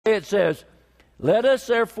It says, let us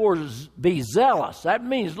therefore be zealous. That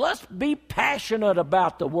means let's be passionate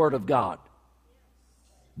about the Word of God,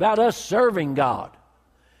 about us serving God,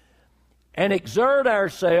 and exert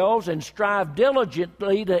ourselves and strive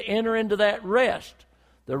diligently to enter into that rest,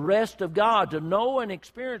 the rest of God, to know and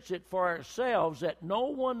experience it for ourselves, that no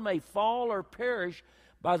one may fall or perish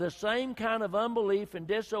by the same kind of unbelief and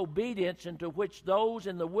disobedience into which those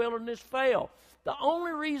in the wilderness fell. The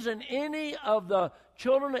only reason any of the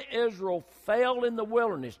children of Israel fell in the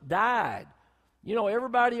wilderness, died,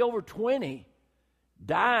 everybody over 20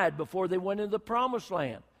 died before they went into the promised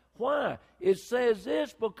land. Why? It says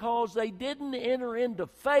this, because they didn't enter into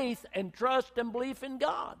faith and trust and belief in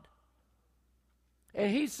God.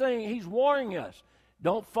 And he's saying, he's warning us,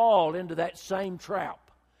 don't fall into that same trap.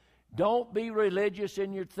 Don't be religious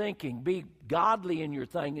in your thinking. Be godly in your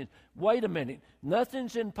thinking. Wait a minute.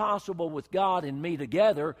 Nothing's impossible with God and me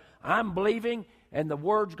together. I'm believing, and the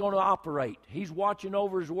Word's going to operate. He's watching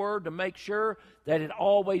over His Word to make sure that it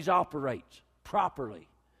always operates properly.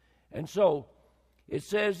 And so it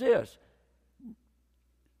says this,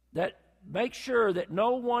 that make sure that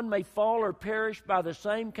no one may fall or perish by the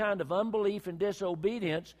same kind of unbelief and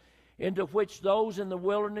disobedience into which those in the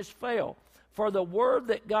wilderness fell. For the word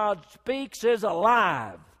that God speaks is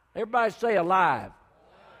alive. Everybody say alive.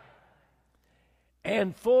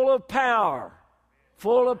 And full of power.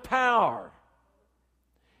 Full of power.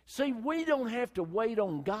 See, we don't have to wait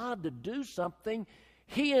on God to do something.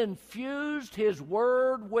 He infused His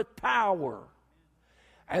word with power.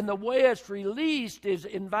 And the way it's released is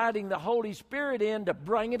inviting the Holy Spirit in to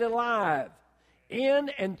bring it alive in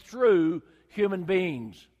and through human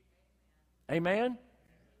beings. Amen?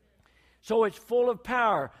 So it's full of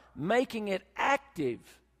power, making it active.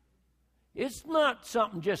 It's not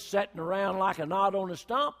something just sitting around like a knot on a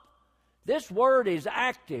stump. This word is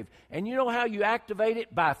active. And you know how you activate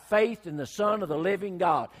it? By faith in the Son of the living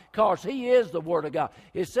God. Because He is the Word of God.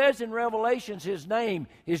 It says in Revelations His name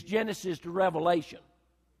is Genesis to Revelation.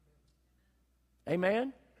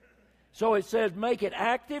 Amen? So it says make it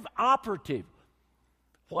active, operative.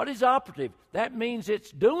 What is operative? That means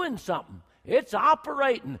it's doing something. It's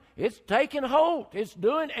operating. It's taking hold. It's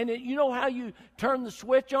doing, and you know how you turn the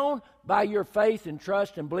switch on? By your faith and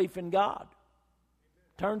trust and belief in God.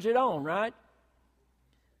 Turns it on, right?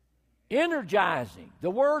 Energizing. The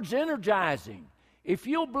word's energizing. If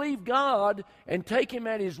you'll believe God and take Him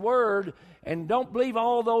at His word and don't believe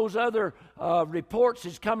all those other reports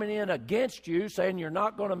that's coming in against you saying you're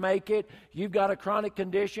not going to make it, you've got a chronic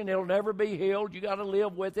condition, it'll never be healed, you got to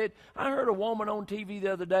live with it. I heard a woman on TV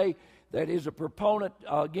the other day that is a proponent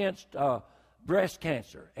against breast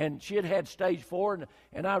cancer, and she had stage 4,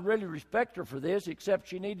 and I really respect her for this, except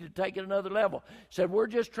she needed to take it another level. Said, we're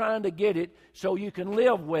just trying to get it so you can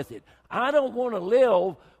live with it. I don't want to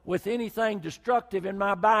live with anything destructive in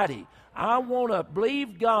my body. I want to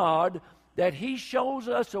believe God that He shows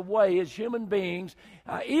us a way as human beings,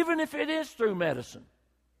 even if it is through medicine.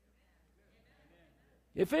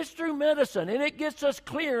 If it's through medicine and it gets us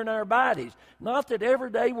clear in our bodies, not that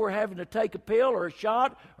every day we're having to take a pill or a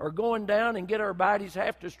shot or going down and get our bodies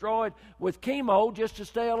half destroyed with chemo just to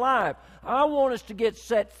stay alive. I want us to get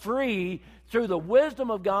set free through the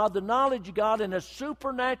wisdom of God, the knowledge of God, and a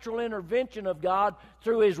supernatural intervention of God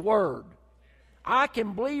through His Word. I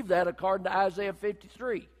can believe that according to Isaiah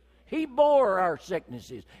 53. He bore our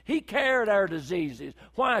sicknesses. He carried our diseases.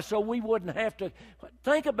 Why? So we wouldn't have to.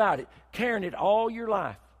 Think about it. Carrying it all your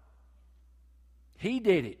life. He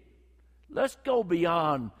did it. Let's go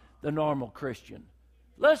beyond the normal Christian.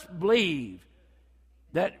 Let's believe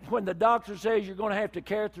that when the doctor says you're going to have to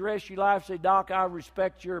carry it the rest of your life, say, Doc, I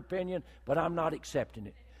respect your opinion, but I'm not accepting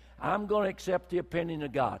it. I'm going to accept the opinion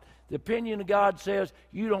of God. The opinion of God says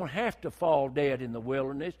you don't have to fall dead in the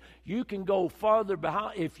wilderness. You can go farther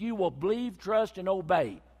behind if you will believe, trust, and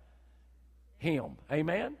obey Him.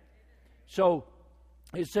 Amen? So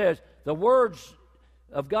it says the words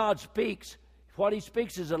of God speaks. What He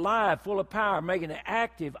speaks is alive, full of power, making it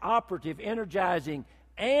active, operative, energizing,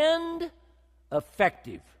 and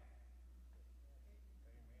effective.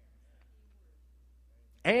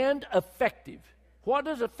 And effective. What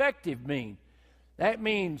does effective mean? That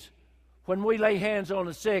means when we lay hands on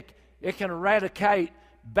the sick, it can eradicate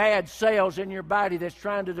bad cells in your body that's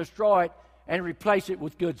trying to destroy it and replace it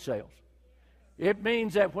with good cells. It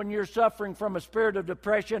means that when you're suffering from a spirit of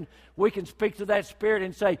depression, we can speak to that spirit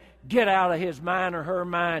and say, get out of his mind or her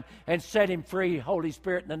mind and set him free, Holy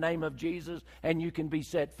Spirit, in the name of Jesus, and you can be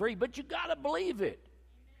set free. But you got to believe it.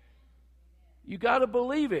 You got to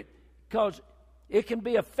believe it, because it can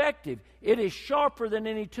be effective. It is sharper than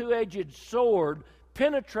any two-edged sword,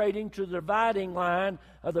 penetrating to the dividing line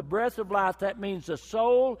of the breath of life. That means the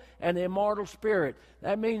soul and the immortal spirit.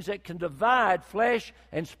 That means it can divide flesh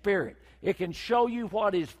and spirit. It can show you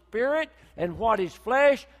what is spirit and what is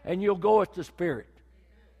flesh, and you'll go with the spirit.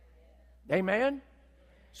 Amen?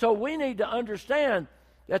 So we need to understand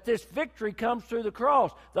that this victory comes through the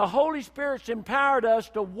cross. The Holy Spirit's empowered us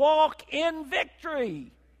to walk in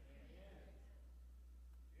victory.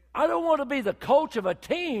 I don't want to be the coach of a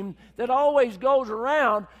team that always goes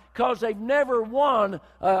around because they've never won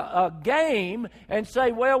a game and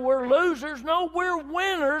say, well, we're losers. No, we're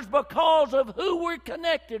winners because of who we're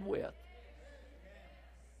connected with.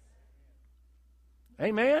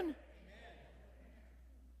 Amen?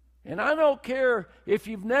 And I don't care if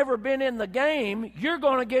you've never been in the game, you're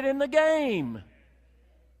going to get in the game.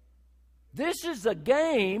 This is the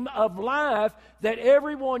game of life that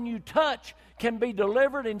everyone you touch can be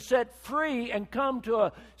delivered and set free and come to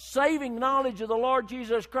a saving knowledge of the Lord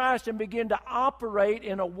Jesus Christ and begin to operate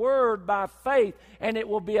in a word by faith. And it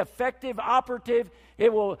will be effective, operative.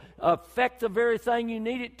 It will affect the very thing you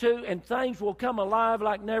need it to, and things will come alive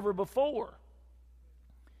like never before.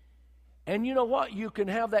 And you know what? You can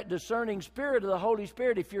have that discerning spirit of the Holy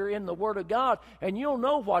Spirit if you're in the Word of God, and you'll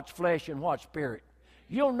know what's flesh and what's spirit.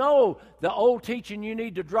 You'll know the old teaching you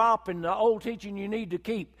need to drop and the old teaching you need to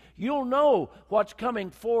keep. You'll know what's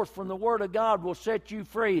coming forth from the Word of God will set you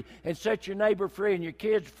free and set your neighbor free and your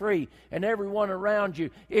kids free and everyone around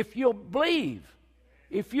you. If you'll believe,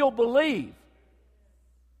 if you'll believe.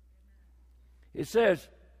 It says,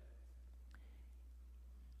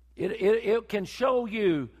 it can show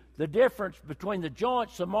you the difference between the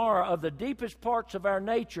joints, the marrow of the deepest parts of our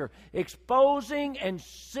nature, exposing and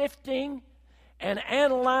sifting and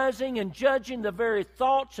analyzing and judging the very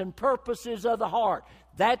thoughts and purposes of the heart.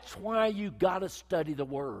 That's why you got to study the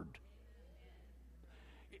Word.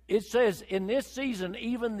 It says in this season,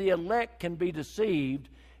 even the elect can be deceived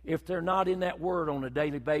if they're not in that Word on a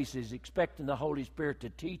daily basis, expecting the Holy Spirit to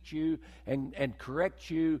teach you and correct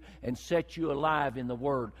you and set you alive in the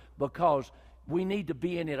Word, because we need to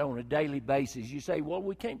be in it on a daily basis. You say, well,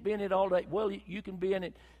 we can't be in it all day. Well, you can be in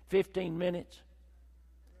it 15 minutes.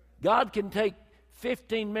 God can take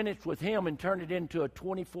 15 minutes with Him and turn it into a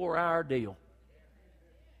 24-hour deal.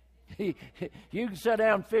 You can sit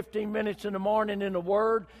down 15 minutes in the morning in the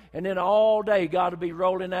Word, and then all day God will be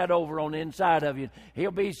rolling that over on the inside of you.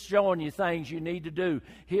 He'll be showing you things you need to do.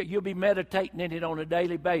 You'll be meditating in it on a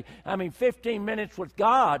daily basis. 15 minutes with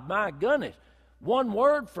God, my goodness. One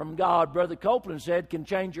word from God, Brother Copeland said, can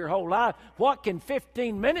change your whole life. What can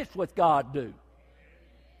 15 minutes with God do?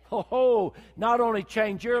 Oh, not only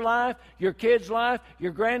change your life, your kids' life,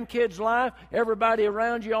 your grandkids' life, everybody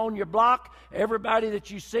around you on your block, everybody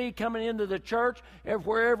that you see coming into the church,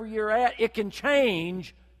 wherever you're at, it can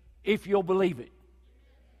change if you'll believe it.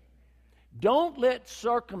 Don't let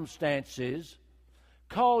circumstances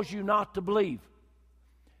cause you not to believe.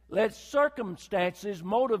 Let circumstances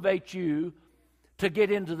motivate you to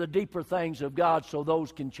get into the deeper things of God so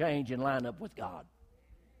those can change and line up with God.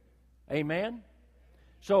 Amen?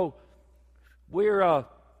 So we're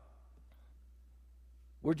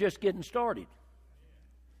just getting started.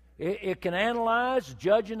 It can analyze,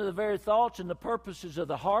 judge into the very thoughts and the purposes of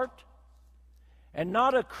the heart. And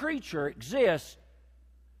not a creature exists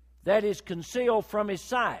that is concealed from His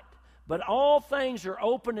sight. But all things are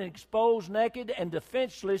open and exposed, naked and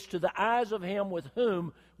defenseless to the eyes of Him with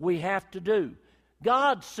whom we have to do.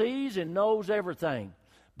 God sees and knows everything.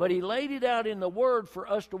 But He laid it out in the Word for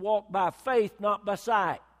us to walk by faith, not by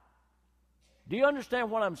sight. Do you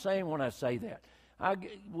understand what I'm saying when I say that?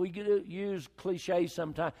 We use cliches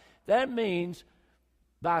sometimes. That means,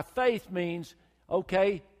 by faith means,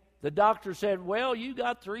 okay, the doctor said, well, you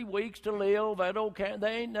got 3 weeks to live. There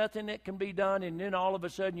ain't nothing that can be done. And then all of a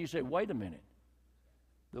sudden you say, wait a minute.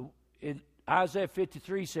 Isaiah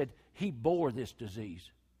 53 said, He bore this disease.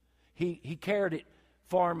 He carried it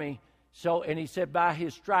for me. And He said, by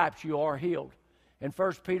His stripes you are healed. And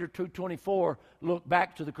 1 Peter 2:24 looked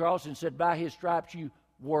back to the cross and said, by His stripes you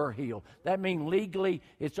were healed. That means legally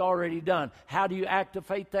it's already done. How do you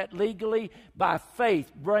activate that legally? By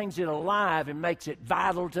faith, brings it alive and makes it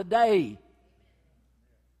vital today.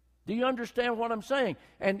 Do you understand what I'm saying?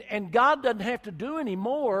 And God doesn't have to do any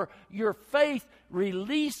more. Your faith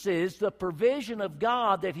releases the provision of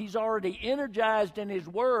God that He's already energized in His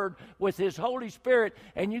Word with His Holy Spirit,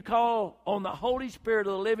 and you call on the Holy Spirit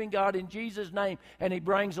of the living God in Jesus' name, and He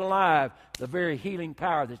brings alive the very healing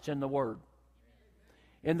power that's in the Word.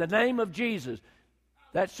 In the name of Jesus,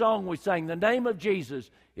 that song we sang, the name of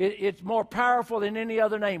Jesus, it's more powerful than any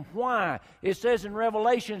other name. Why? It says in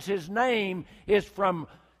Revelations His name is from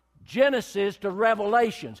Genesis to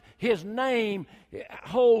Revelations. His name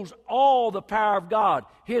holds all the power of God.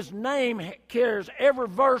 His name carries every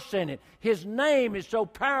verse in it. His name is so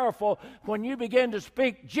powerful, when you begin to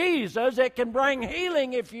speak Jesus, it can bring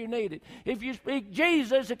healing if you need it. If you speak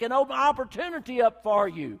Jesus, it can open opportunity up for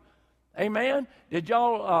you. Amen? Did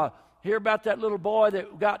y'all hear about that little boy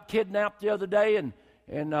that got kidnapped the other day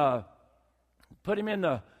and put him in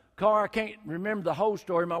the car? I can't remember the whole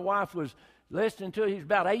story. My wife was listening to it. He was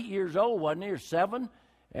about 8 years old, wasn't he, or 7?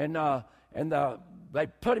 And they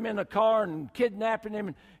put him in the car and kidnapping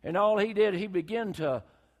him, and all he did, he began to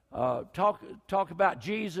talk about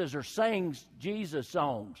Jesus or sing Jesus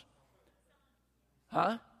songs.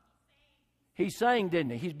 Huh? He sang,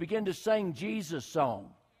 didn't he? He began to sing Jesus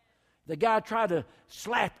song. The guy tried to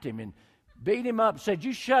slap him and beat him up, said,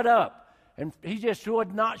 "You shut up." And he just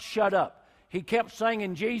would not shut up. He kept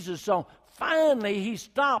singing Jesus song. Finally, he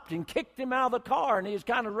stopped and kicked him out of the car, and he was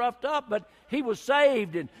kind of roughed up, but he was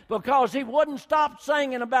saved, and because he wouldn't stop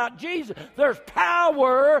singing about Jesus. There's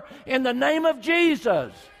power in the name of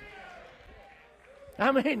Jesus.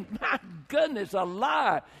 I mean, my goodness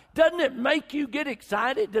alive. Doesn't it make you get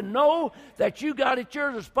excited to know that you got at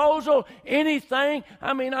your disposal anything?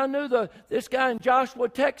 I mean, I knew this guy in Joshua,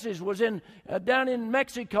 Texas, was down in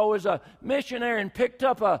Mexico as a missionary and picked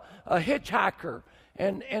up a hitchhiker.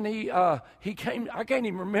 And he came, I can't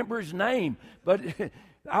even remember his name, but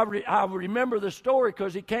I remember the story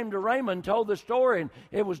because he came to Raymond, told the story, and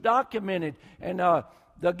it was documented. And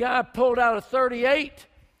the guy pulled out a .38,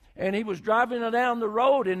 and he was driving it down the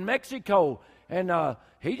road in Mexico, and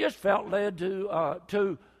he just felt led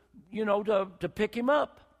to pick him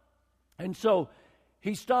up. And so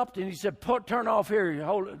he stopped and he said, "Turn off here."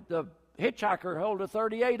 The hitchhiker held a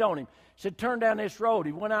 .38 on him. He said, "Turn down this road."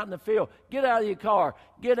 He went out in the field. "Get out of your car.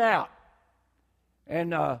 Get out."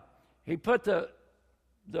 And he put the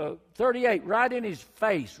 .38 right in his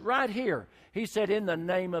face, right here. He said, "In the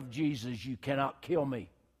name of Jesus, you cannot kill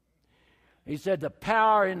me." He said, "The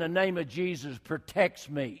power in the name of Jesus protects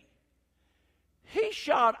me." He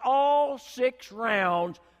shot all 6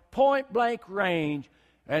 rounds, point blank range,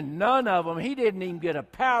 and none of them, he didn't even get a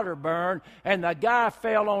powder burn, and the guy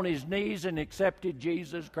fell on his knees and accepted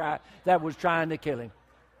Jesus Christ that was trying to kill him.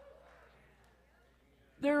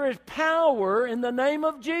 There is power in the name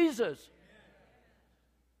of Jesus.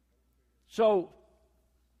 So,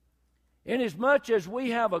 inasmuch as we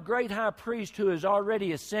have a great high priest who has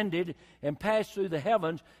already ascended and passed through the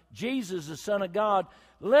heavens, Jesus, the Son of God,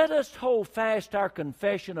 let us hold fast our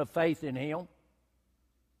confession of faith in Him.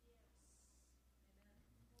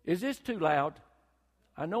 Is this too loud?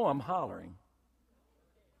 I know I'm hollering.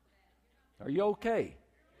 Are you okay?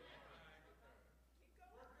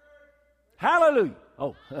 Hallelujah.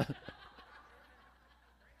 Oh.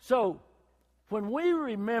 So, when we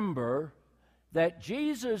remember that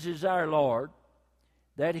Jesus is our Lord,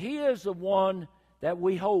 that He is the one that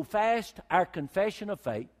we hold fast our confession of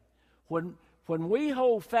faith, when we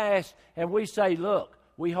hold fast and we say, "Look,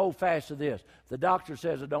 we hold fast to this. The doctor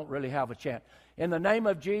says I don't really have a chance. In the name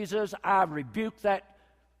of Jesus, I rebuke that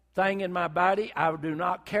thing in my body. I do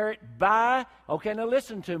not carry it by." Okay, now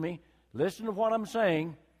listen to me. Listen to what I'm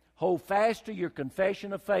saying. Hold fast to your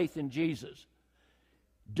confession of faith in Jesus.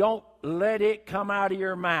 Don't let it come out of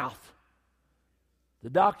your mouth. The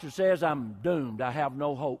doctor says I'm doomed. I have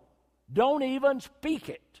no hope. Don't even speak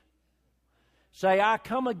it. Say, "I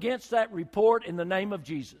come against that report in the name of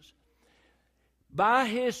Jesus. By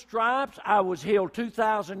His stripes, I was healed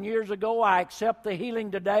 2,000 years ago. I accept the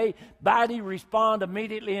healing today." Body respond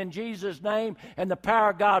immediately in Jesus' name, and the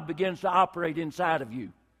power of God begins to operate inside of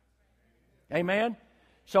you. Amen?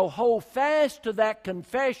 So hold fast to that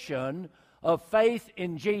confession of faith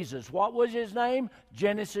in Jesus. What was His name?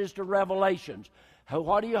 Genesis to Revelations.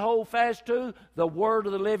 What do you hold fast to? The Word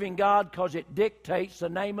of the living God, because it dictates the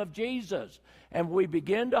name of Jesus. And we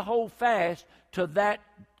begin to hold fast to that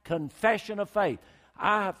confession of faith.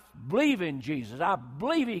 I believe in Jesus. I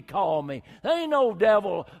believe He called me. There ain't no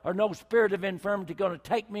devil or no spirit of infirmity going to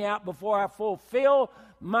take me out before I fulfill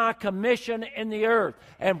my commission in the earth.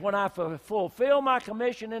 And when I fulfill my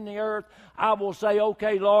commission in the earth, I will say,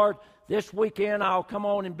 "Okay, Lord, this weekend I'll come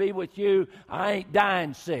on and be with you. I ain't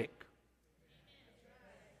dying sick."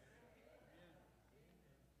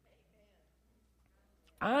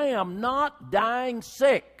 I am not dying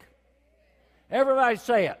sick. Everybody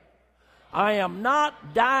say it. I am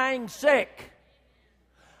not dying sick.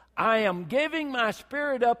 I am giving my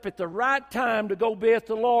spirit up at the right time to go be with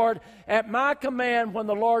the Lord at my command when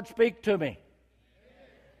the Lord speaks to me.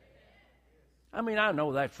 I mean, I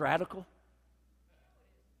know that's radical.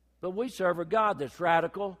 But we serve a God that's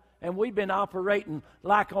radical, and we've been operating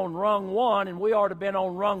like on rung 1, and we ought to have been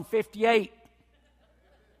on rung 58.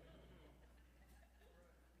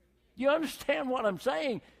 You understand what I'm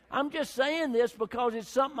saying? I'm just saying this because it's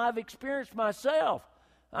something I've experienced myself.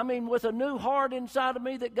 I mean, with a new heart inside of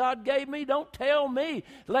me that God gave me, don't tell me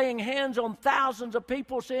laying hands on thousands of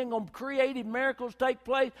people, seeing them creative miracles take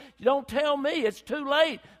place. Don't tell me it's too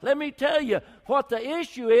late. Let me tell you what the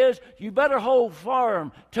issue is. You better hold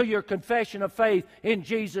firm to your confession of faith in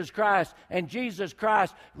Jesus Christ. And Jesus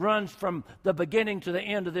Christ runs from the beginning to the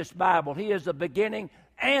end of this Bible. He is the beginning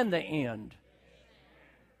and the end.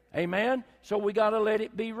 Amen? So we got to let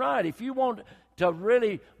it be right. If you want to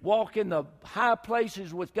really walk in the high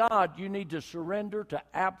places with God, you need to surrender to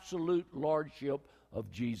absolute lordship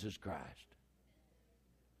of Jesus Christ.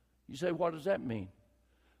 You say, what does that mean?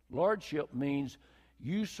 Lordship means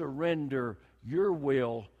you surrender your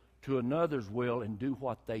will to another's will and do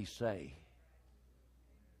what they say.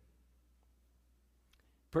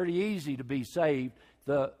 Pretty easy to be saved.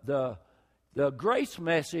 The grace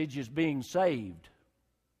message is being saved.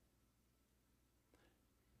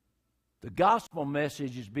 The gospel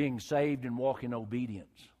message is being saved and walk in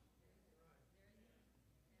obedience.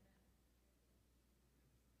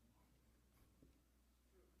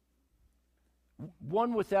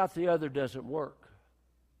 One without the other doesn't work.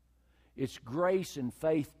 It's grace and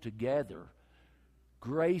faith together.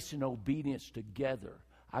 Grace and obedience together.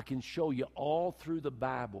 I can show you all through the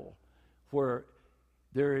Bible where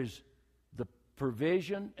there is the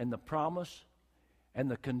provision and the promise and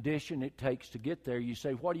the condition it takes to get there. You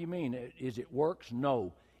say, what do you mean? Is it works?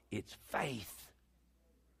 No, it's faith.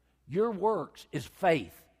 Your works is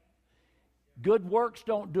faith. Good works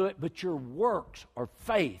don't do it, but your works are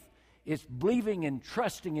faith. It's believing and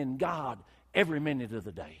trusting in God every minute of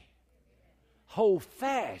the day. Hold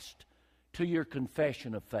fast to your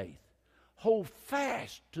confession of faith. Hold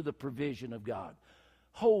fast to the provision of God.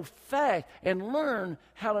 Hold fast and learn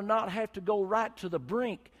how to not have to go right to the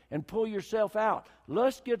brink and pull yourself out.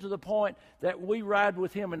 Let's get to the point that we ride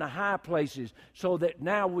with Him in the high places so that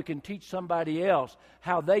now we can teach somebody else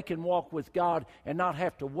how they can walk with God and not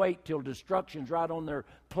have to wait till destruction's right on their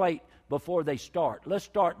plate before they start. Let's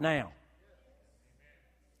start now.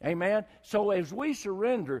 Amen? So as we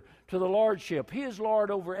surrender to the Lordship, He is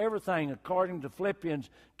Lord over everything according to Philippians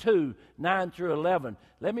 2, 9 through 11.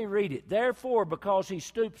 Let me read it. Therefore, because He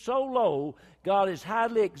stooped so low, God has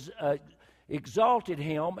highly exalted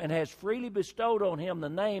Him and has freely bestowed on Him the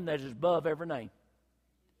name that is above every name.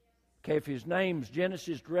 Okay, if His name's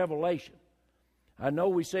Genesis to Revelation. I know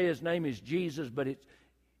we say His name is Jesus, but it's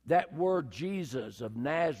that word Jesus of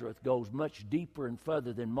Nazareth goes much deeper and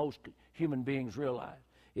further than most human beings realize.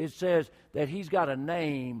 It says that He's got a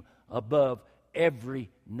name above every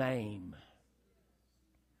name.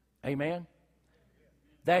 Amen?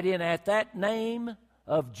 That at that name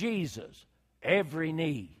of Jesus, every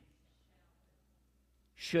knee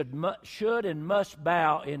should and must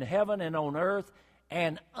bow in heaven and on earth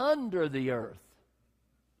and under the earth.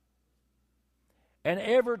 And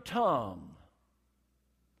every tongue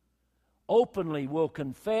openly will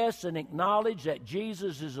confess and acknowledge that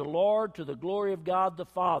Jesus is the Lord to the glory of God the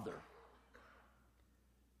Father.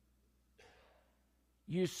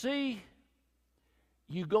 You see,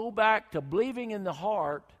 you go back to believing in the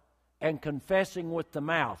heart and confessing with the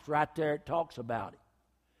mouth. Right there it talks about it.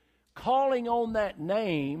 Calling on that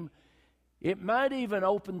name, it might even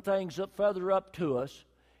open things up further up to us,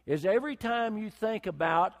 is every time you think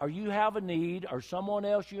about or you have a need or someone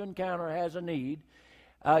else you encounter has a need,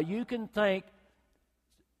 you can think,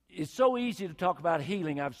 it's so easy to talk about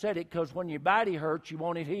healing. I've said it because when your body hurts, you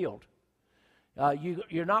want it healed.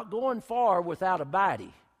 You're not going far without a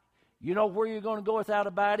body. You know where you're going to go without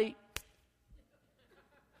a body?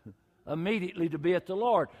 Immediately to be at the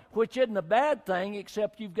Lord, which isn't a bad thing,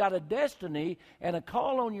 except you've got a destiny and a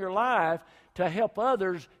call on your life to help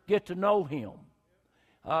others get to know Him.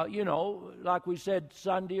 Like we said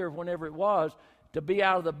Sunday or whenever it was, to be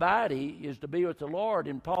out of the body is to be with the Lord.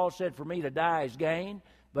 And Paul said, for me to die is gain,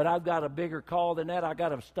 but I've got a bigger call than that. I've got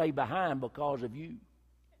to stay behind because of you.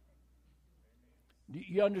 Do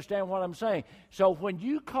you understand what I'm saying? So when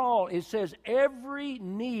you call, it says every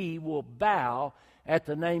knee will bow at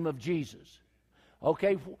the name of Jesus.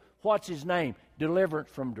 Okay, what's His name? Deliverance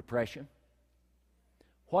from depression.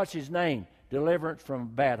 What's His name? Deliverance from a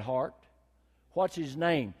bad heart. What's His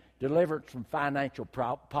name? Deliverance from financial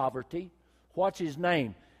poverty. What's His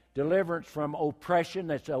name? Deliverance from oppression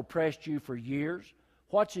that's oppressed you for years.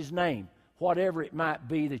 What's His name? Whatever it might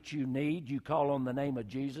be that you need, you call on the name of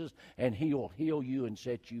Jesus and He will heal you and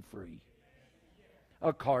set you free.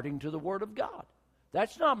 According to the Word of God.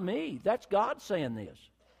 That's not me. That's God saying this.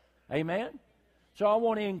 Amen? So I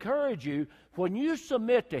want to encourage you, when you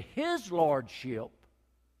submit to His lordship,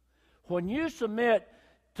 when you submit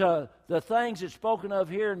to the things that's spoken of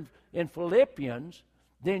here in Philippians,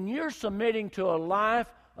 then you're submitting to a life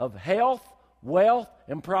of health, wealth,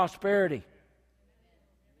 and prosperity.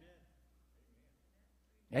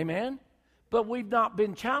 Amen? But we've not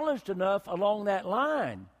been challenged enough along that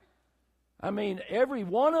line. I mean, every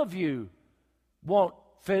one of you want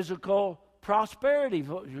physical prosperity.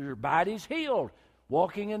 Your body's healed,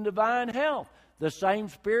 walking in divine health. The same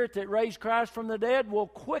Spirit that raised Christ from the dead will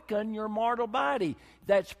quicken your mortal body.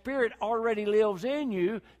 That Spirit already lives in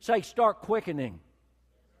you. Say, start quickening.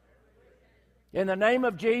 In the name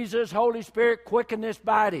of Jesus, Holy Spirit, quicken this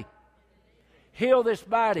body. Heal this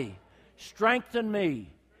body. Strengthen me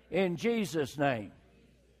in Jesus' name.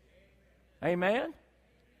 Amen?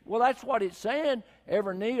 Well, that's what it's saying.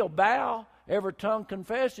 Every knee will bow. Every tongue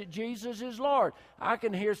confess that Jesus is Lord. I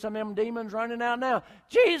can hear some of them demons running out now.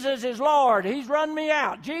 Jesus is Lord. He's run me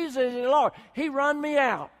out. Jesus is Lord. He run me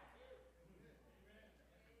out.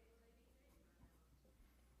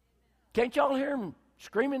 Can't y'all hear him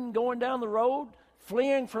screaming going down the road?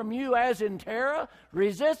 Fleeing from you as in terror?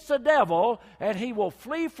 Resist the devil and he will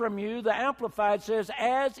flee from you. The Amplified says,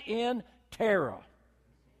 as in terror.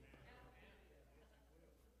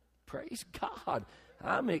 Praise God.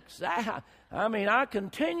 I'm excited. I mean, I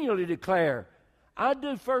continually declare. I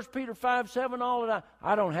do 1 Peter 5:7 all the time.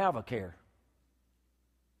 I don't have a care.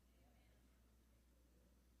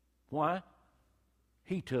 Why?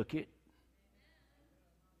 He took it.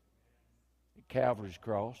 At Calvary's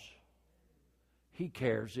cross. He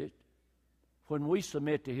carries it. When we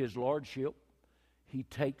submit to His lordship, He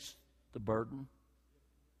takes the burden.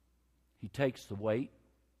 He takes the weight.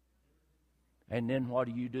 And then what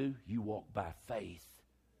do? You walk by faith.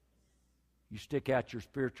 You stick out your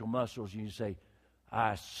spiritual muscles and you say,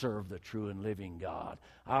 I serve the true and living God.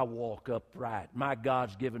 I walk upright. My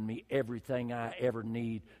God's given me everything I ever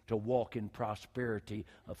need to walk in prosperity,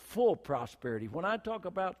 a full prosperity. When I talk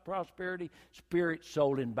about prosperity, spirit,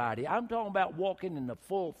 soul, and body, I'm talking about walking in the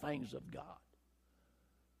full things of God.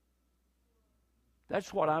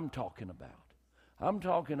 That's what I'm talking about. I'm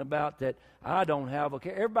talking about that I don't have a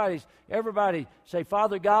care. Everybody say,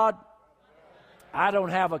 Father God, I don't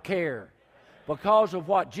have a care because of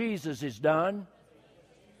what Jesus has done.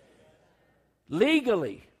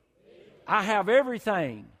 Legally, I have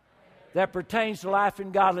everything that pertains to life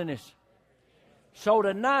and godliness. So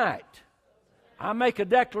tonight, I make a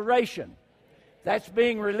declaration that's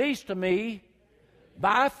being released to me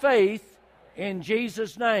by faith in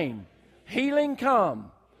Jesus' name. Healing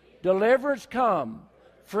come. Deliverance come,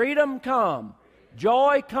 freedom come,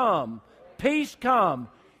 joy come, peace come.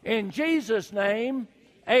 In Jesus' name,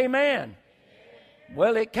 amen.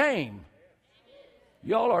 Well, it came.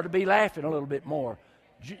 Y'all ought to be laughing a little bit more.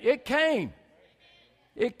 It came.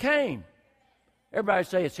 It came. Everybody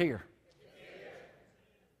say it's here.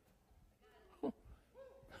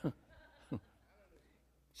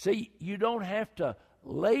 See, you don't have to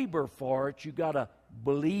labor for it. You got to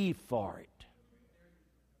believe for it.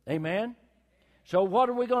 Amen? So what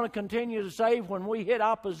are we going to continue to say when we hit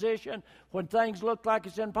opposition, when things look like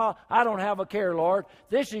it's impossible? I don't have a care, Lord.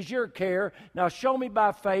 This is your care. Now show me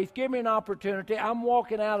by faith. Give me an opportunity. I'm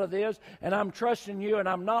walking out of this, and I'm trusting you, and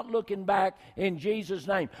I'm not looking back in Jesus'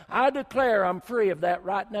 name. I declare I'm free of that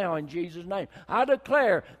right now in Jesus' name. I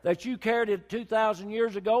declare that you carried it 2,000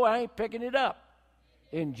 years ago. I ain't picking it up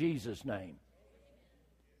in Jesus' name.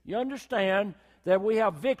 You understand that we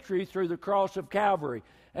have victory through the cross of Calvary.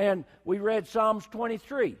 And we read Psalms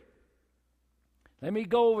 23. Let me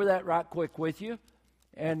go over that right quick with you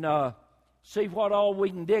and see what all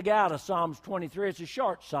we can dig out of Psalms 23. It's a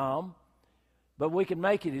short psalm, but we can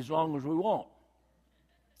make it as long as we want.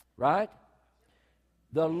 Right?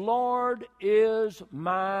 The Lord is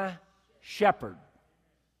my shepherd.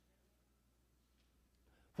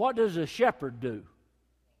 What does a shepherd do?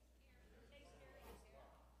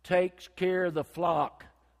 Takes care of the flock.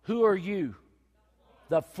 Who are you?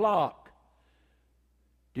 The flock.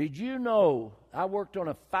 Did you know I worked on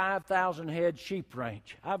a 5,000 head sheep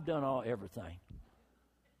ranch? I've done everything.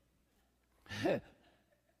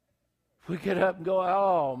 We get up and go,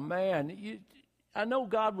 oh man, I know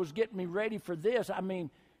God was getting me ready for this. I mean,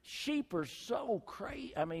 sheep are so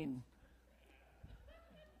crazy. I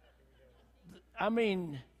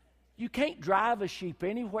mean, you can't drive a sheep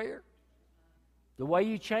anywhere. The way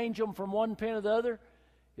you change them from one pen to the other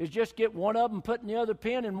is just get one of them, put in the other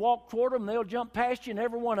pen, and walk toward them. They'll jump past you, and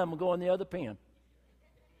every one of them will go in the other pen.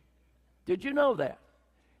 Did you know that?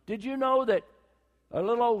 Did you know that a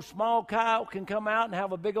little old small cow can come out and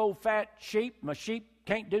have a big old fat sheep, a sheep sheep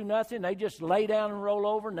can't do nothing. They just lay down and roll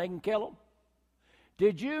over and they can kill them.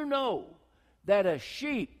 Did you know that a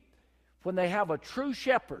sheep, when they have a true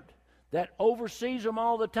shepherd that oversees them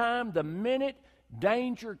all the time, the minute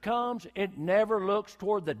danger comes, it never looks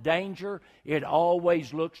toward the danger. It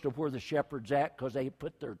always looks to where the shepherd's at because they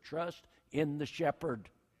put their trust in the shepherd.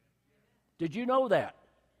 Did you know that?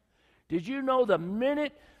 Did you know the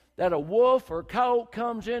minute that a wolf or colt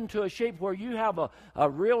comes into a sheep where you have a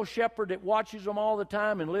real shepherd that watches them all the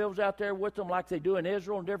time and lives out there with them like they do in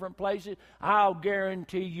Israel and different places, I'll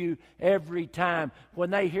guarantee you every time when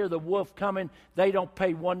they hear the wolf coming, they don't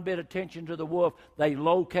pay one bit attention to the wolf. They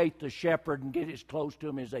locate the shepherd and get as close to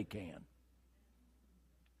him as they can.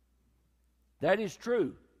 That is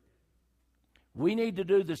true. We need to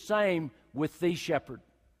do the same with the shepherd.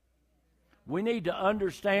 We need to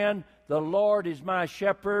understand the Lord is my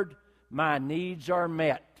shepherd, my needs are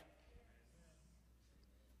met.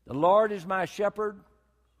 The Lord is my shepherd,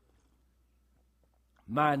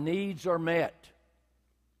 my needs are met.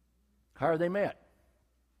 How are they met?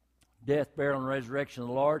 Death, burial, and resurrection of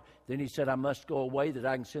the Lord. Then he said, I must go away that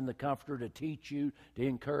I can send the Comforter to teach you, to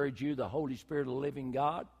encourage you, the Holy Spirit of the living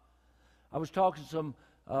God. I was talking to some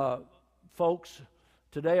folks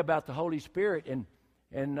today about the Holy Spirit,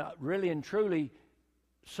 and really and truly,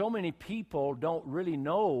 so many people don't really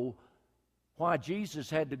know why Jesus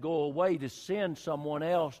had to go away to send someone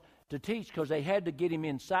else to teach, because they had to get him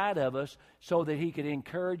inside of us so that he could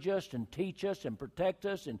encourage us and teach us and protect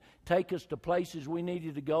us and take us to places we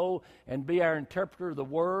needed to go and be our interpreter of the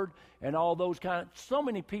Word and all those kind of... So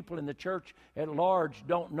many people in the church at large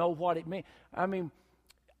don't know what it means. I mean,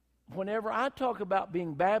 whenever I talk about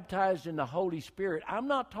being baptized in the Holy Spirit, I'm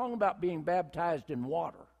not talking about being baptized in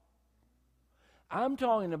water. I'm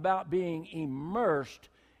talking about being immersed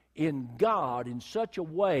in God in such a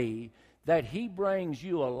way that He brings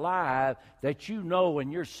you alive, that you know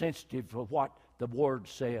and you're sensitive to what the Word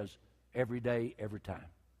says every day, every time.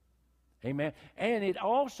 Amen. And it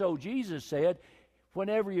also, Jesus said,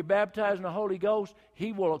 whenever you're baptized in the Holy Ghost,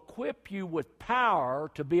 He will equip you with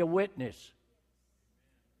power to be a witness.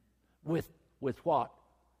 With what?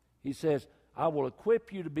 He says, I will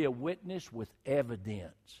equip you to be a witness with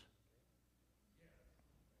evidence.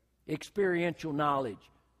 Experiential knowledge.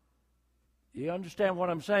 You understand what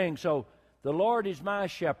I'm saying? So, the Lord is my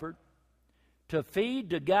shepherd. To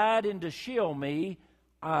feed, to guide, and to shield me,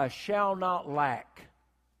 I shall not lack.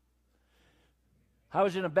 I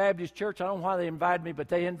was in a Baptist church. I don't know why they invited me, but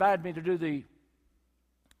they invited me to do the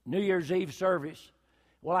New Year's Eve service.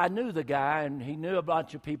 Well, I knew the guy, and he knew a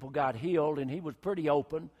bunch of people got healed, and he was pretty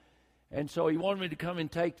open. And so he wanted me to come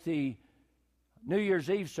and take the New Year's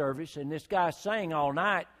Eve service, and this guy sang all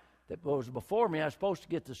night that was before me. I was supposed to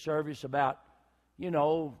get the service about,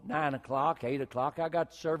 9 o'clock, 8 o'clock. I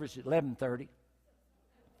got the service at 11:30.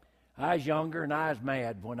 I was younger, and I was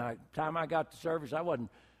mad. Time I got the service, I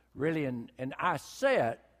wasn't really, and I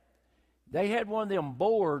sat. They had one of them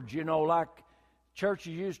boards, like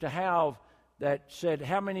churches used to have, that said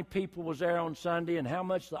how many people was there on Sunday and how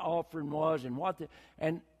much the offering was and what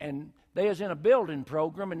and they was in a building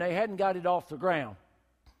program and they hadn't got it off the ground.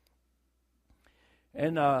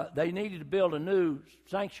 And they needed to build a new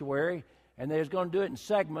sanctuary, and they was going to do it in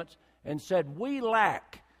segments, and said, we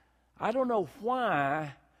lack. I don't know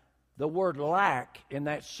why the word lack in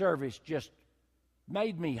that service just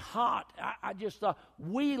made me hot. I just thought,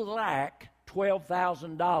 we lack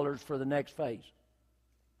 $12,000 for the next phase.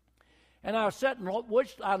 And I was sitting,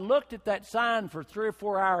 I looked at that sign for 3 or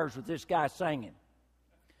 4 hours with this guy singing.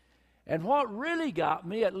 And what really got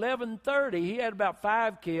me, at 11:30, he had about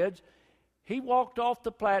 5 kids. He walked off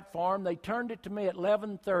the platform. They turned it to me at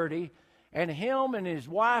 11:30, and him and his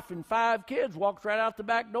wife and 5 kids walked right out the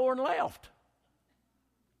back door and left.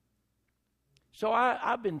 So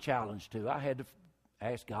I've been challenged too. I had to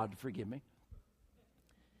ask God to forgive me.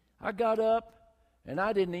 I got up, and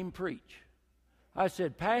I didn't even preach. I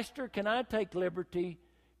said, Pastor, can I take liberty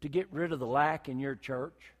to get rid of the lack in your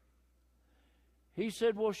church? He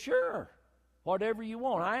said, well, sure, whatever you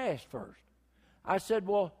want. I asked first. I said,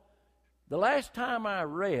 well, the last time I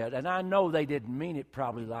read, and I know they didn't mean it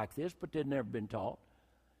probably like this, but they'd never been taught.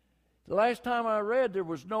 The last time I read, there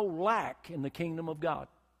was no lack in the kingdom of God.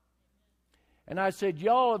 And I said,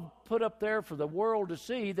 y'all have put up there for the world to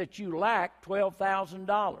see that you lack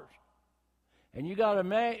 $12,000. And you got to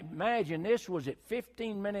imagine this was at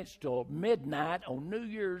 15 minutes till midnight on New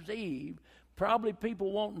Year's Eve. Probably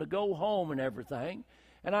people wanting to go home and everything.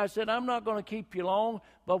 And I said, I'm not going to keep you long,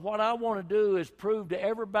 but what I want to do is prove to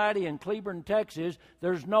everybody in Cleburne, Texas,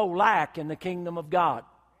 there's no lack in the kingdom of God.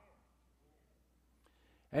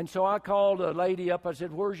 And so I called a lady up. I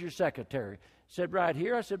said, where's your secretary? Said, right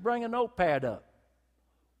here. I said, bring a notepad up.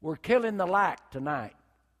 We're killing the lack tonight.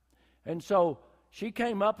 And so she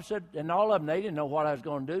came up and said, and all of them, they didn't know what I was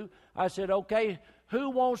going to do. I said, okay, who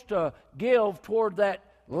wants to give toward that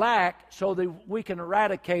lack so that we can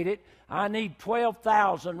eradicate it? I need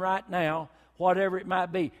 $12,000 right now, whatever it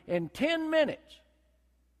might be. In 10 minutes,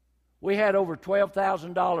 we had over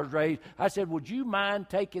 $12,000 raised. I said, would you mind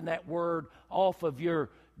taking that word off of your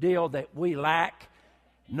deal that we lack?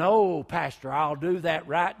 No, Pastor, I'll do that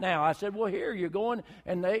right now. I said, well, here you're going.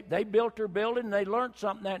 And they built their building, and they learned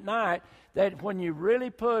something that night, that when you really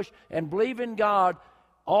push and believe in God,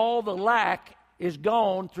 all the lack is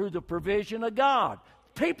gone through the provision of God.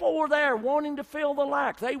 People were there wanting to fill the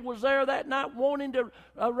lack. They was there that night wanting to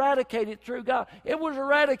eradicate it through God. It was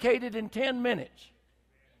eradicated in 10 minutes.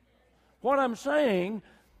 What I'm saying,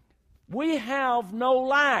 we have no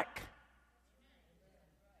lack.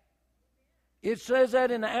 It says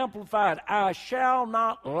that in the Amplified, I shall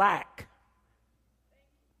not lack.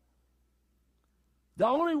 The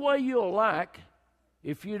only way you'll lack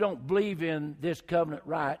if you don't believe in this covenant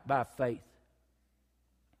right by faith.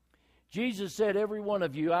 Jesus said, every one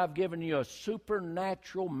of you, I've given you a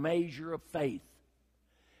supernatural measure of faith.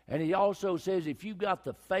 And he also says, if you've got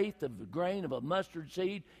the faith of the grain of a mustard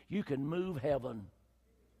seed, you can move heaven.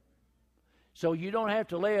 So you don't have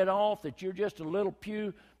to lay it off that you're just a little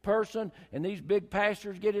pew person and these big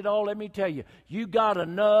pastors get it all. Let me tell you, you got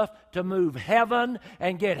enough to move heaven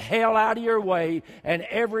and get hell out of your way and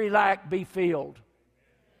every lack be filled.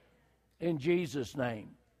 In Jesus' name.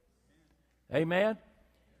 Amen.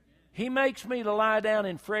 He makes me to lie down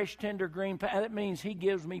in fresh, tender green pasture. That means he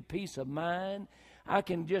gives me peace of mind. I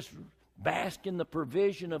can just bask in the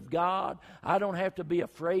provision of God. I don't have to be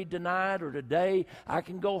afraid tonight or today. I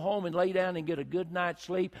can go home and lay down and get a good night's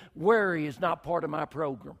sleep. Worry is not part of my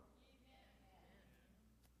program.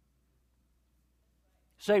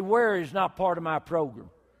 Say, worry is not part of my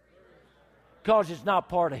program. Because it's not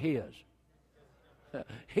part of his.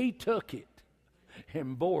 He took it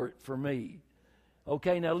and bore it for me.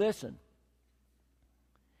 Okay, now listen.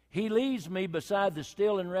 He leads me beside the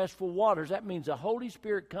still and restful waters. That means the Holy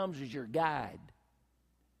Spirit comes as your guide.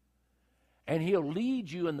 And he'll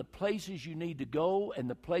lead you in the places you need to go and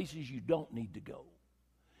the places you don't need to go.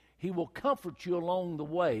 He will comfort you along the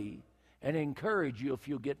way and encourage you if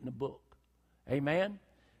you'll get in the book. Amen?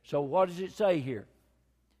 So what does it say here?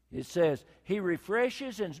 It says, he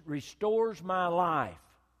refreshes and restores my life.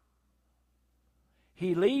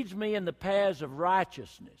 He leads me in the paths of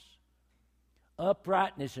righteousness,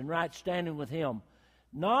 uprightness, and right standing with him.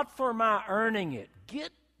 Not for my earning it. Get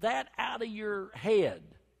that out of your head.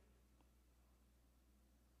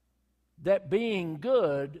 That being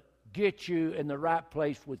good gets you in the right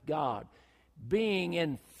place with God. Being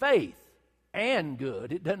in faith and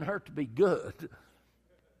good. It doesn't hurt to be good.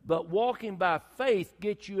 But walking by faith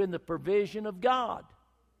gets you in the provision of God.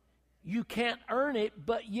 You can't earn it,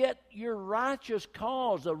 but yet your righteous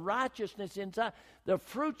cause, the righteousness inside, the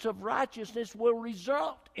fruits of righteousness will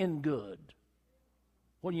result in good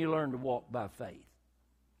when you learn to walk by faith.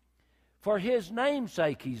 For his name's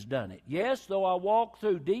sake he's done it. Yes, though I walk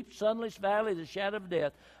through deep sunless valley, the shadow of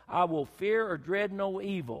death, I will fear or dread no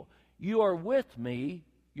evil. You are with me,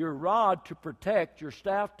 your rod to protect, your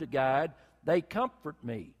staff to guide, they comfort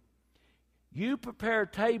me. You prepare a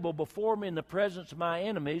table before me in the presence of my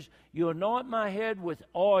enemies. You anoint my head with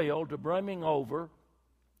oil to brimming over.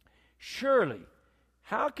 Surely,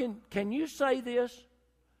 how can you say this?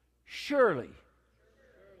 Surely,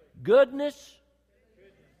 goodness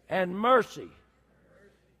and mercy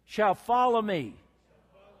shall follow me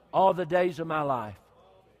all the days of my life.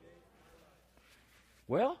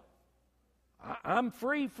 Well, I'm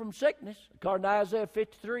free from sickness, according to Isaiah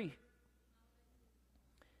 53.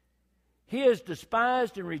 He is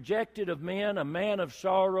despised and rejected of men, a man of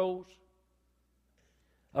sorrows,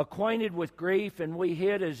 acquainted with grief, and we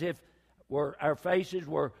hid as if our faces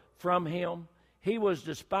were from him. He was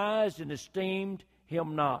despised and esteemed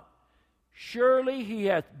him not. Surely he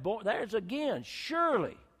hath borne, there's again,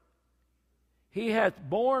 surely he hath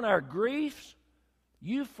borne our griefs.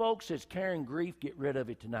 You folks that's carrying grief, get rid of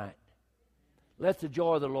it tonight. Let the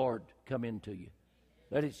joy of the Lord come into you.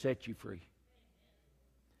 Let it set you free.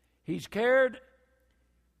 He's carried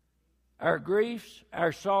our griefs,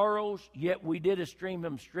 our sorrows, yet we did esteem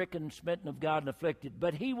him stricken, smitten of God, and afflicted.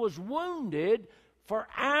 But he was wounded for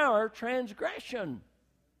our transgression.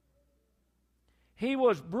 He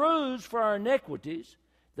was bruised for our iniquities.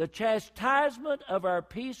 The chastisement of our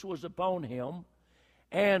peace was upon him,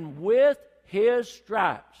 and with his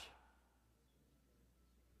stripes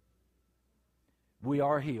we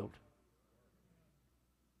are healed.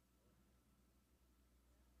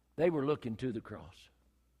 They were looking to the cross.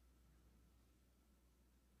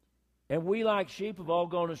 And we, like sheep, have all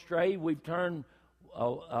gone astray. We've turned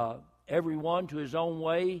every one to his own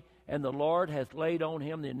way, and the Lord hath laid on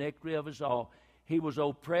him the iniquity of us all. He was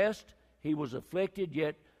oppressed, he was afflicted,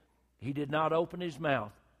 yet he did not open his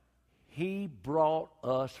mouth. He brought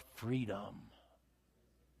us freedom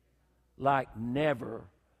like never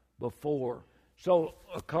before. So,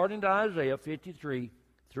 according to Isaiah 53,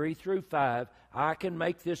 3 through 5, I can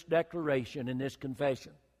make this declaration and this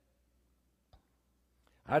confession.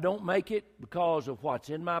 I don't make it because of what's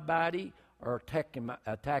in my body or attacking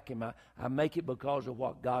my. I make it because of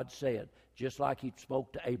what God said, just like He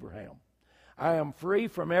spoke to Abraham. I am free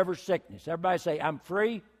from every sickness. Everybody say, I'm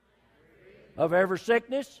free of every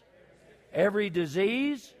sickness, every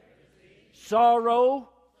disease, sorrow,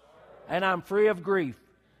 and I'm free of grief.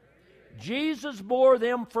 Jesus bore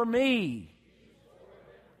them for me.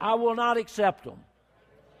 I will not accept them.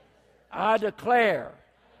 I declare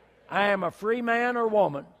I am a free man or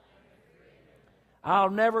woman. I'll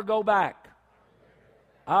never go back.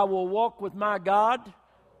 I will walk with my God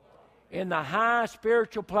in the high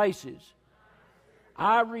spiritual places.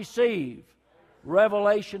 I receive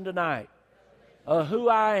revelation tonight of who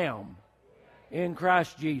I am in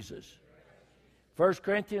Christ Jesus. 1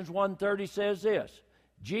 Corinthians 1:30 says this,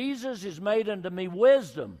 Jesus is made unto me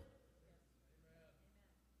wisdom.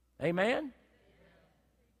 Amen?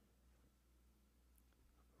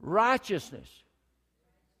 Righteousness,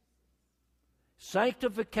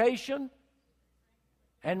 sanctification,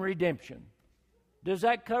 and redemption. Does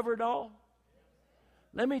that cover it all?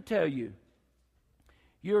 Let me tell you,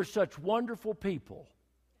 you're such wonderful people.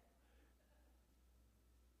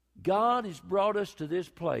 God has brought us to this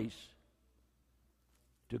place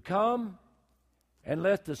to come and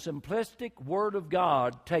let the simplistic Word of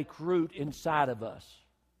God take root inside of us.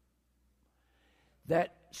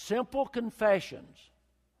 That simple confessions,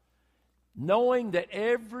 knowing that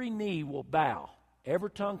every knee will bow,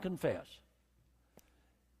 every tongue confess,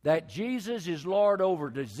 that Jesus is Lord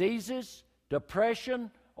over diseases,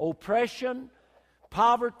 depression, oppression,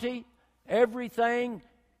 poverty, everything,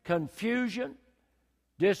 confusion,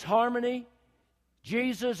 disharmony.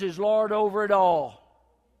 Jesus is Lord over it all.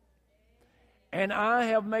 And I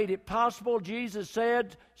have made it possible, Jesus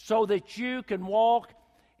said, so that you can walk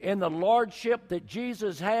in the lordship that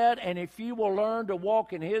Jesus had. And if you will learn to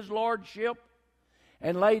walk in His lordship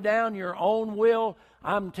and lay down your own will,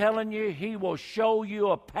 I'm telling you, He will show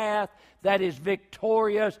you a path that is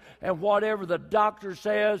victorious. And whatever the doctor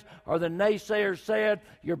says or the naysayer said,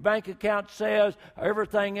 your bank account says,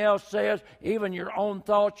 everything else says, even your own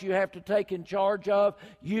thoughts you have to take in charge of,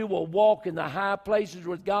 you will walk in the high places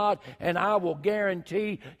with God, and I will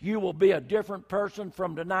guarantee you will be a different person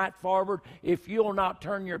from tonight forward if you'll not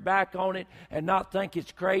turn your back on it and not think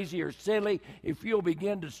it's crazy or silly, if you'll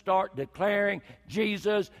begin to start declaring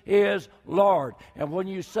Jesus is Lord. And when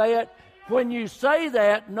you say it, when you say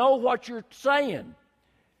that, know what you're saying.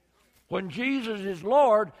 When Jesus is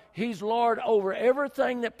Lord, He's Lord over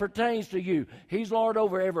everything that pertains to you. He's Lord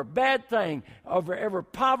over every bad thing, over every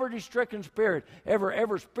poverty-stricken spirit,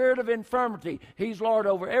 every spirit of infirmity. He's Lord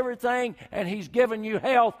over everything, and He's given you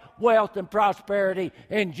health, wealth, and prosperity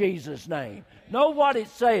in Jesus' name. Know what it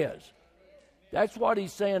says. That's what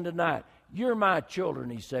He's saying tonight. You're my children,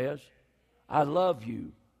 He says. I love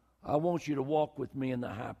you. I want you to walk with me in the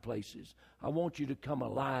high places. I want you to come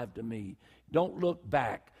alive to me. Don't look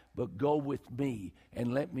back, but go with me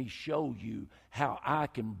and let me show you how I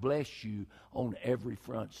can bless you on every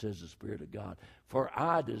front, says the Spirit of God. For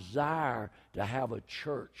I desire to have a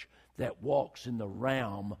church that walks in the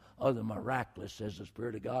realm of the miraculous, says the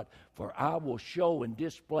Spirit of God. For I will show and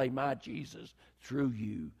display my Jesus through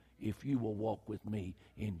you if you will walk with me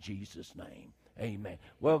in Jesus' name. Amen.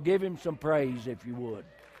 Well, give Him some praise if you would.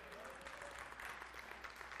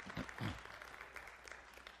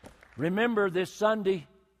 Remember this Sunday,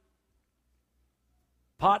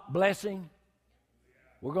 pot blessing.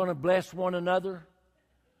 We're going to bless one another.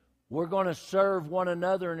 We're going to serve one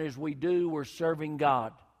another, and as we do, we're serving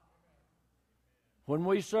God. When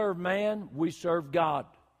we serve man, we serve God.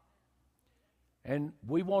 And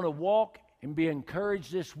we want to walk and be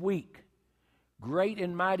encouraged this week. Great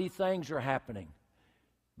and mighty things are happening.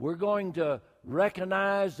 We're going to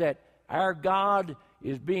recognize that our God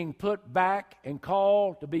is being put back and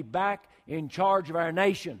called to be back in charge of our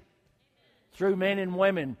nation through men and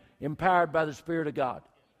women empowered by the Spirit of God.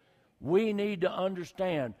 We need to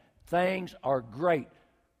understand things are great.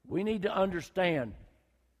 We need to understand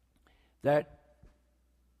that,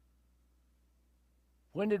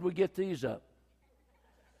 when did we get these up?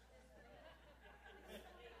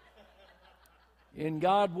 In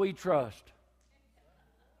God we trust.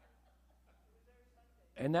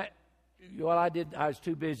 And that, well, I was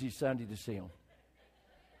too busy Sunday to see them.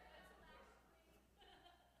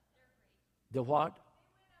 The what?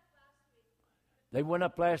 They went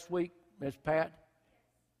up last week, Miss Pat.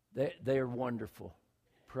 They're wonderful.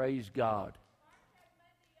 Praise God.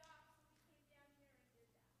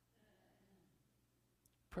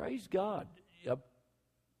 Praise God.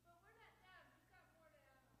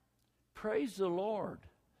 Praise the Lord.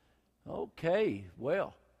 Okay,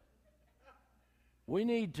 well, we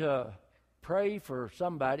need to pray for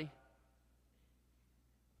somebody.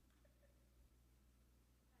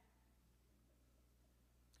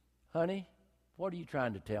 Honey, what are you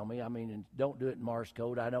trying to tell me? I mean, don't do it in Morse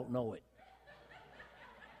code. I don't know it.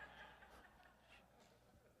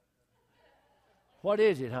 What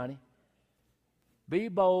is it, honey? Be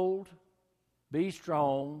bold, be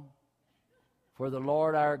strong, for the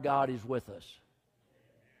Lord our God is with us.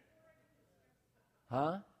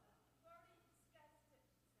 Huh?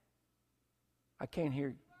 I can't hear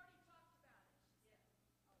you.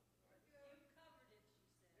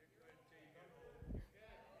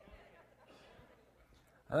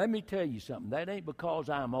 Now, let me tell you something. That ain't because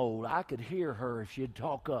I'm old. I could hear her if she'd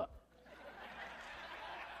talk up.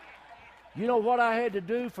 You know what I had to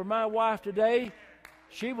do for my wife today?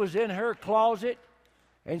 She was in her closet,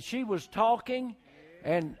 and she was talking,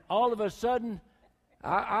 and all of a sudden,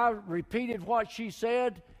 I repeated what she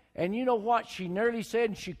said, and you know what she nearly said,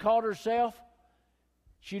 and she caught herself?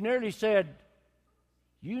 She nearly said,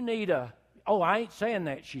 you need a... Oh, I ain't saying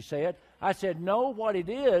that, she said. I said, no, what it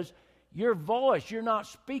is, your voice, you're not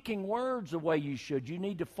speaking words the way you should. You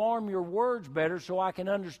need to form your words better so I can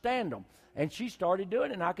understand them. And she started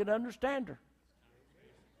doing it, and I could understand her.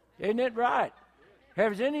 Isn't it right?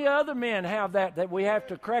 Has any other men have that we have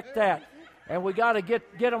to correct that? And we got to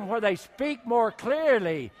get them where they speak more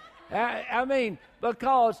clearly. I mean,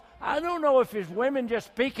 because I don't know if it's women just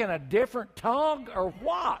speaking a different tongue or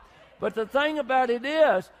what. But the thing about it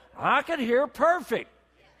is, I could hear perfect.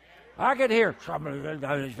 I could hear.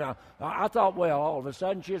 I thought, well, all of a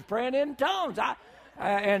sudden she was praying in tongues.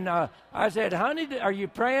 I said, honey, are you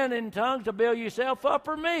praying in tongues to build yourself up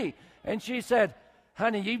or me? And she said,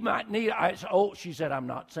 honey, you might need. She said, I'm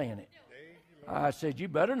not saying it. I said, you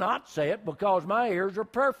better not say it because my ears are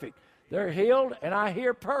perfect. They're healed and I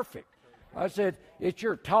hear perfect. I said, it's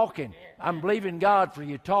your talking. I'm believing God for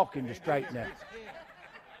you talking to straighten out.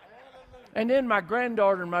 And then my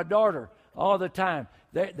granddaughter and my daughter, all the time,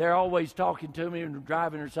 they're always talking to me and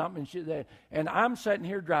driving or something. And I'm sitting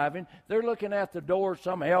here driving. They're looking at the door,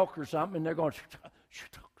 some elk or something, and they're going,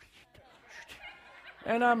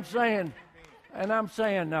 and I'm saying,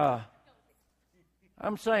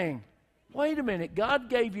 wait a minute, God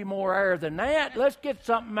gave you more air than that. Let's get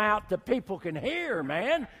something out that people can hear,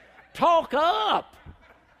 man. Talk up.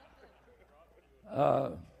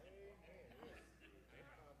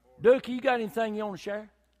 Duke, you got anything you want to share?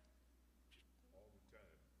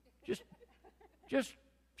 Just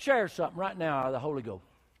share something right now out of the Holy Ghost.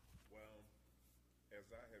 Well, as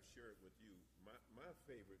I have shared with you, my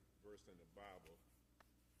favorite verse in the Bible,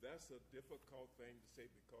 that's a difficult thing to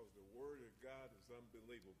say because the Word of God is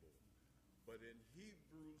unbelievable. But in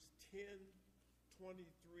Hebrews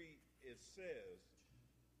 10:23, it says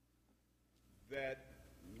that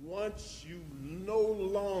once you no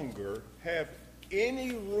longer have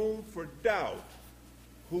any room for doubt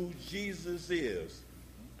who Jesus is.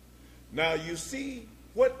 Now, you see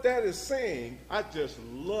what that is saying. I just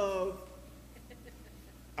love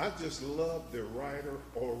the writer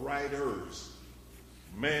or writers,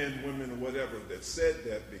 man, women, or whatever, that said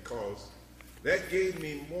that because that gave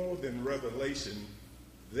me more than revelation.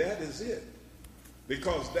 That is it.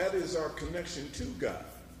 Because that is our connection to God.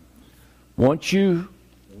 Once you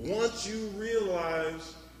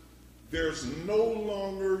realize there's no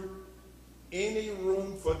longer any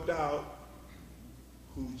room for doubt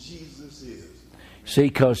who Jesus is. See,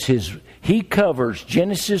 because he covers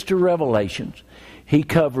Genesis to Revelations. He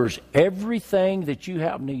covers everything that you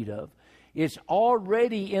have need of. It's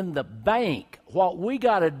already in the bank. What we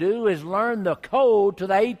got to do is learn the code to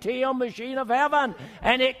the ATM machine of heaven,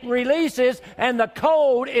 and it releases, and the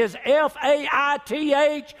code is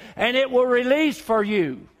FAITH, and it will release for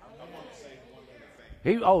you.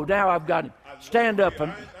 Now I've got it. Stand up a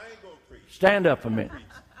minute.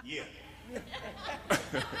 Yeah.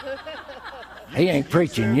 He ain't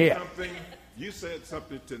preaching yet. You said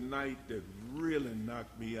something tonight that really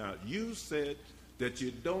knocked me out. You said that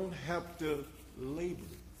you don't have to labor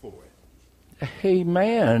for it.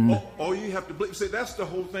 Amen. Or you have to believe. See, that's the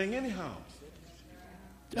whole thing anyhow.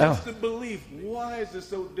 Just to believe. Why is it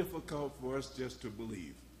so difficult for us just to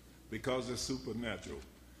believe? Because it's supernatural.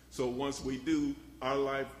 So once we do, our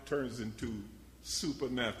life turns into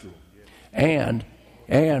supernatural. And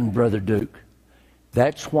Brother Duke,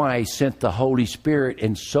 that's why he sent the Holy Spirit,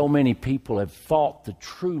 and so many people have fought the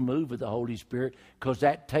true move of the Holy Spirit, because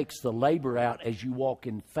that takes the labor out as you walk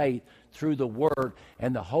in faith through the Word,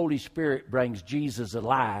 and the Holy Spirit brings Jesus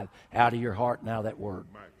alive out of your heart now, that Word.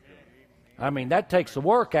 I mean, that takes the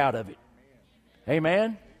work out of it.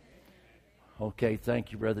 Amen? Okay,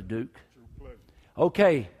 thank you, Brother Duke.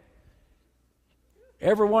 Okay.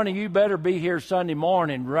 Every one of you better be here Sunday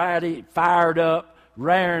morning, ready, fired up,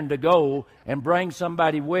 raring to go, and bring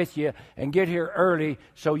somebody with you, and get here early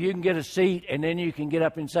so you can get a seat, and then you can get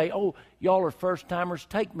up and say, oh, y'all are first-timers,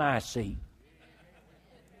 take my seat.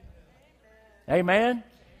 Amen?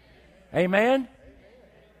 Amen?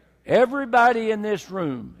 Everybody in this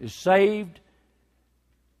room is saved,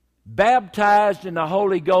 baptized in the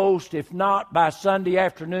Holy Ghost. If not, by Sunday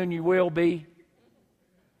afternoon you will be.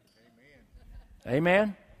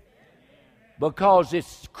 Amen? Because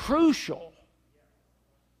it's crucial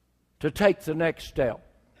to take the next step.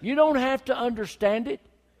 You don't have to understand it.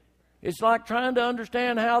 It's like trying to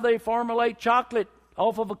understand how they formulate chocolate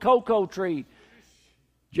off of a cocoa tree.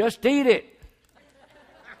 Just eat it.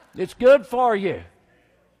 It's good for you.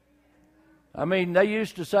 I mean, they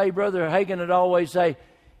used to say, Brother Hagin would always say,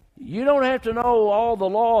 you don't have to know all the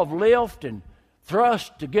law of lift and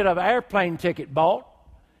thrust to get an airplane ticket bought.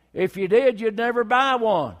 If you did, you'd never buy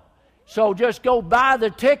one. So just go buy the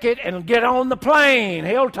ticket and get on the plane.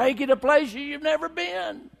 He'll take you to places you've never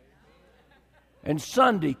been. And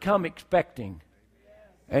Sunday, come expecting.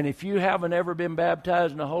 And if you haven't ever been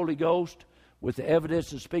baptized in the Holy Ghost with the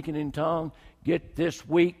evidence of speaking in tongues, get this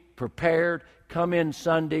week prepared. Come in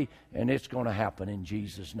Sunday, and it's going to happen in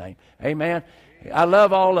Jesus' name. Amen. I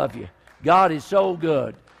love all of you. God is so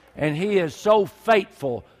good, and He is so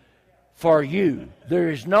faithful for you. There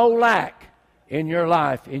is no lack in your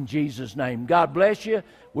life in Jesus' name. God bless you.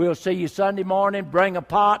 We'll see you Sunday morning. Bring a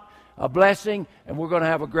pot, a blessing, and we're going to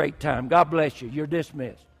have a great time. God bless you. You're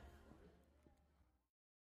dismissed.